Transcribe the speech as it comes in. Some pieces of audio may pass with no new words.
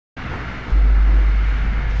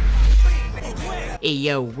Hey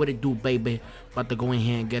yo, what it do, baby? About to go in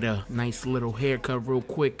here and get a nice little haircut real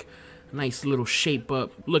quick. Nice little shape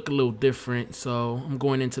up, look a little different. So I'm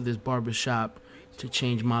going into this barber shop to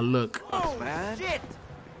change my look. Oh, man. Shit.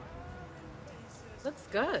 Looks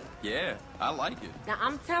good. Yeah, I like it. Now,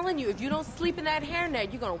 I'm telling you, if you don't sleep in that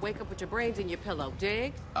hairnet, you're gonna wake up with your brains in your pillow,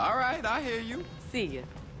 dig? All right, I hear you. See ya.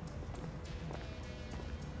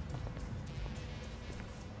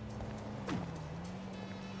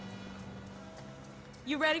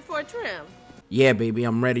 You ready for a trim? Yeah, baby,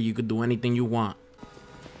 I'm ready. You could do anything you want.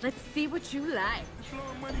 Let's see what you like.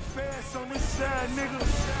 Money fast on this side, nigga.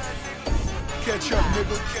 Catch up,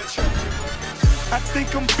 nigga. Catch up, nigga. I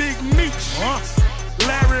think I'm Big Meech.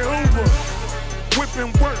 Larry Hoover.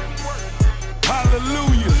 Whipping work.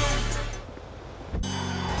 Hallelujah.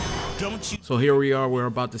 So here we are. We're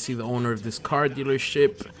about to see the owner of this car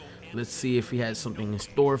dealership. Let's see if he has something in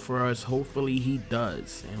store for us. Hopefully he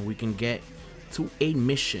does, and we can get to a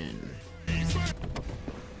mission.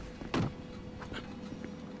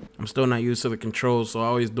 I'm still not used to the controls, so I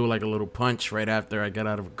always do like a little punch right after I get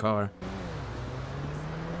out of a car.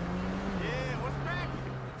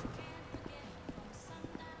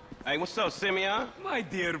 Hey, what's up, Simeon? My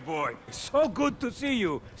dear boy, so good to see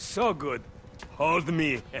you. So good. Hold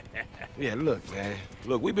me. Yeah, look, man.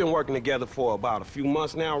 Look, we've been working together for about a few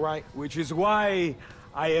months now, right? Which is why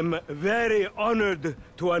I am very honored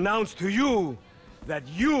to announce to you that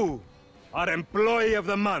you are Employee of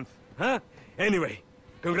the Month. Huh? Anyway,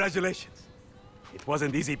 congratulations. It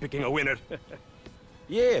wasn't easy picking a winner.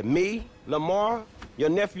 Yeah, me, Lamar, your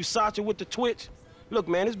nephew Sacha with the Twitch. Look,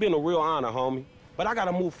 man, it's been a real honor, homie. But I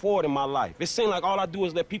gotta move forward in my life. It seems like all I do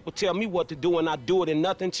is let people tell me what to do and I do it and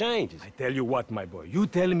nothing changes. I tell you what, my boy. You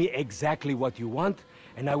tell me exactly what you want,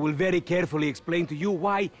 and I will very carefully explain to you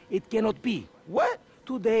why it cannot be. What?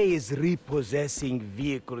 Today is repossessing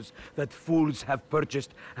vehicles that fools have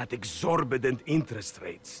purchased at exorbitant interest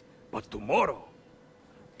rates. But tomorrow,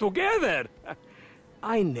 together,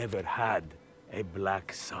 I never had a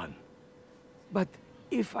black son. But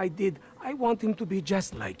if I did, I want him to be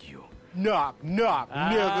just like you. Knock, knock,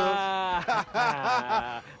 nigga.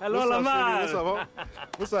 Hello, Lamar. What's up, homie?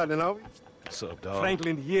 What's up, then, homie? What's up, dog?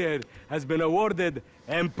 Franklin here has been awarded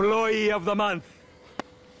Employee of the Month.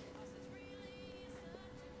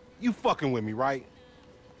 You fucking with me, right?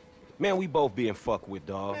 Man, we both being fucked with,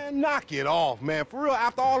 dog. Man, knock it off, man. For real,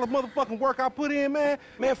 after all the motherfucking work I put in, man.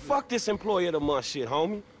 Man, fuck this Employee of the Month shit,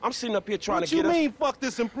 homie. I'm sitting up here trying to get us... What you mean, fuck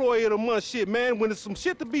this Employee of the Month shit, man? When there's some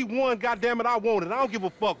shit to be won, goddammit, I want it. I don't give a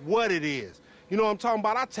fuck what it is. You know what I'm talking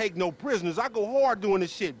about? I take no prisoners. I go hard doing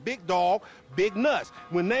this shit. Big dog, big nuts.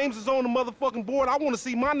 When names is on the motherfucking board, I want to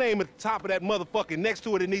see my name at the top of that motherfucking next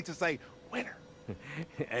to it. It needs to say, winner.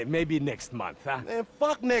 Maybe next month, huh? Man,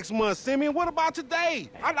 fuck next month, Simeon. What about today?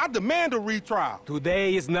 I demand a retrial.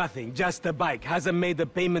 Today is nothing. Just a bike. Hasn't made a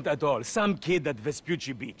payment at all. Some kid at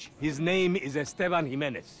Vespucci Beach. His name is Esteban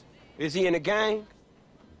Jimenez. Is he in the gang?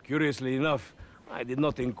 Curiously enough, I did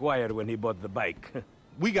not inquire when he bought the bike.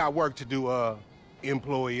 We got work to do,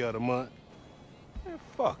 Employee of the Month. Man,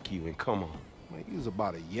 fuck you and come on. Man, you was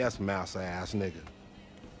about a yes-mouse ass nigga.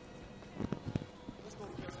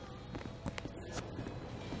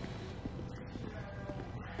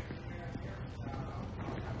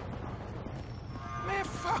 Man,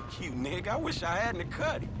 fuck you, nigga. I wish I hadn't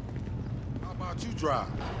cut him. How about you drive?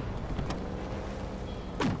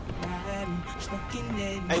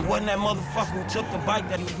 Hey, wasn't that motherfucker who took the bike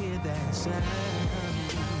that he...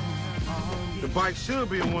 The bike should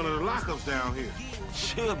be in one of the lockups down here.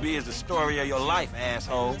 Should be is the story of your life,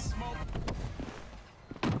 asshole.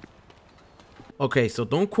 Okay, so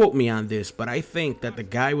don't quote me on this, but I think that the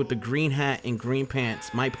guy with the green hat and green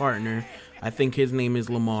pants, my partner, I think his name is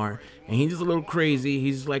Lamar, and he's a little crazy.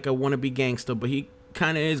 He's like a wannabe gangster, but he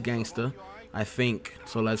kind of is gangster, I think.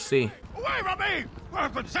 So let's see. Away from me!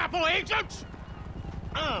 Working sample agents!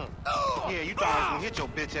 Yeah, you thought I was gonna hit your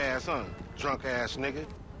bitch ass, huh? Drunk ass nigga.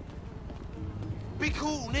 Be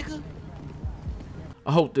cool, nigga.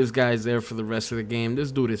 I hope this guy's there for the rest of the game.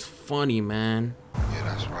 This dude is funny, man. Yeah,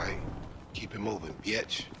 that's right. Keep it moving,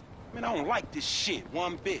 bitch. Man, I don't like this shit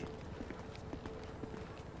one bit.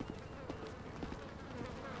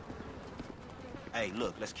 Hey,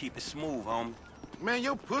 look, let's keep it smooth, homie. Man,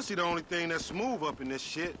 your pussy the only thing that's smooth up in this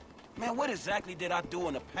shit. Man, what exactly did I do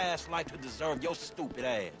in a past life to deserve your stupid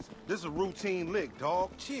ass? This is a routine lick,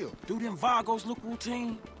 dog. Chill. Do them Vagos look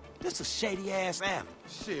routine? This a shady-ass alley.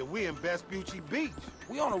 Shit, we in Vespucci Beach.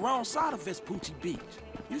 We on the wrong side of Vespucci Beach.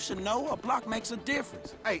 You should know a block makes a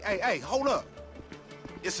difference. Hey, hold up.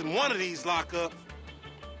 It's in one of these lockups.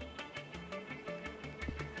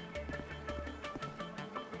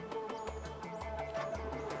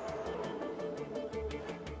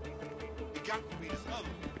 this other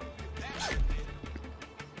one.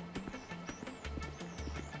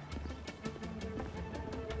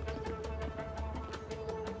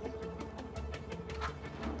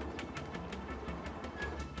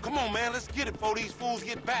 Come on, man, let's get it before these fools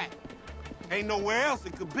get back. Ain't nowhere else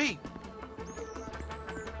it could be.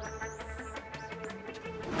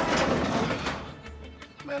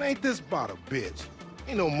 Man, ain't this about a bitch?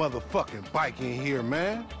 Ain't no motherfucking bike in here,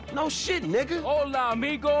 man. No shit, nigga. Hola,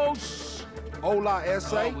 amigos. Hola,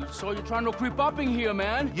 S.A. We saw you trying to creep up in here,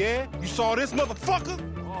 man. Yeah? You saw this motherfucker?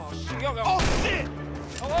 Oh, shit. Oh, shit!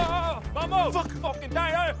 Vamos! Fucking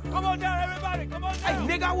down. Come on down, everybody. Come on Hey, down.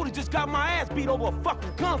 nigga, I would've just got my ass beat over a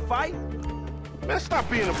fucking gunfight. Man, stop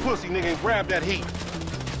being a pussy, nigga, and grab that heat.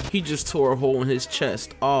 He just tore a hole in his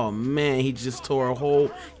chest. Oh man, he just tore a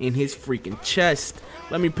hole in his freaking chest.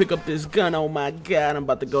 Let me pick up this gun. Oh my god, I'm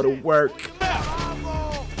about to go to work.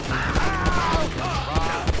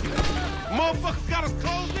 Motherfuckers got us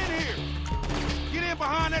closed in here. Get in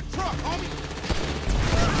behind that truck, homie.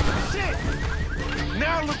 Shit.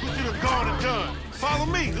 Now look what you done gone and done. Follow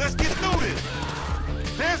me. Let's get through this.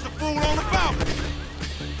 There's the fool on the balcony.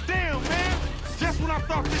 Damn, man. Just when I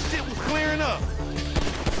thought this shit was clearing up.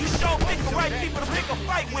 You sure picked the right people to pick a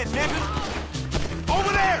fight with, nigga.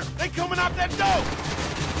 Over there. They coming out that door.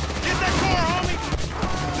 Get that car, homie.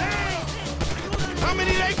 Dang. How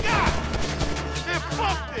many they got? Man,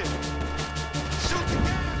 fuck this. Shoot the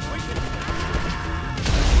gas.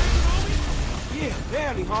 Yeah,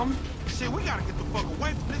 barely, homie. Shit, we gotta get the fuck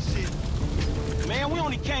away from this shit. Man, we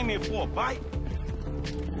only came here for a bite.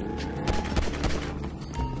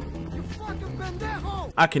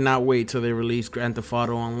 I cannot wait till they release Grand Theft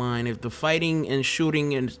Auto Online. If the fighting and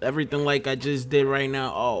shooting and everything like I just did right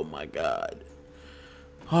now, oh my god.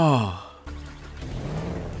 Oh.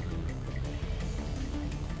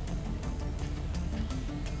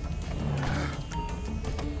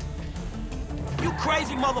 You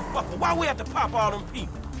crazy motherfucker. Why we have to pop all them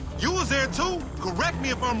people? You was there too. Correct me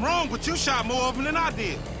if I'm wrong, but you shot more of them than I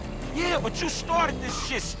did. Yeah, but you started this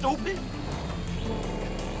shit, stupid.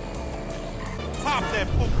 Pop that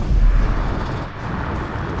fool.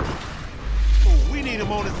 Oh, we need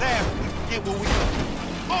him on his ass when we can get what we want.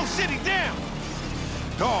 Oh, shit, he down.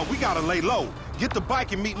 Dog, we gotta lay low. Get the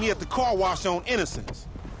bike and meet me at the car wash on Innocence.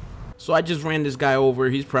 So I just ran this guy over.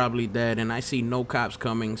 He's probably dead, and I see no cops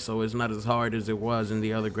coming, so it's not as hard as it was in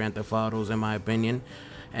the other Grand Theft Autos, in my opinion.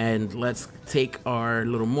 And let's take our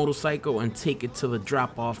little motorcycle and take it to the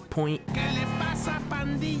drop-off point. Man,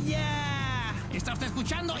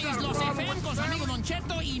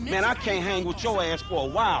 I can't hang with your ass for a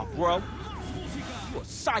while, bro. You a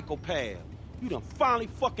psychopath. You done finally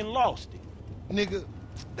fucking lost it. Nigga,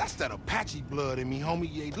 that's that Apache blood in me, homie.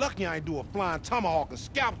 You ain't lucky I ain't do a flying tomahawk and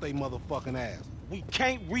scalp they motherfucking ass. We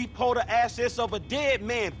can't repo the assets of a dead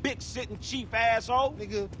man, big sitting chief asshole.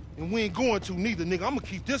 Nigga, and we ain't going to neither, nigga. I'm gonna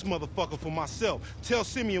keep this motherfucker for myself. Tell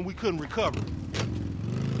Simeon we couldn't recover.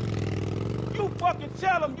 You fucking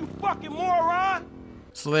tell him, you fucking moron.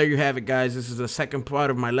 So there you have it, guys. This is the second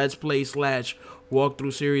part of my Let's Play /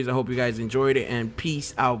 walkthrough series. I hope you guys enjoyed it, and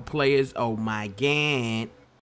peace out, players. Oh my god.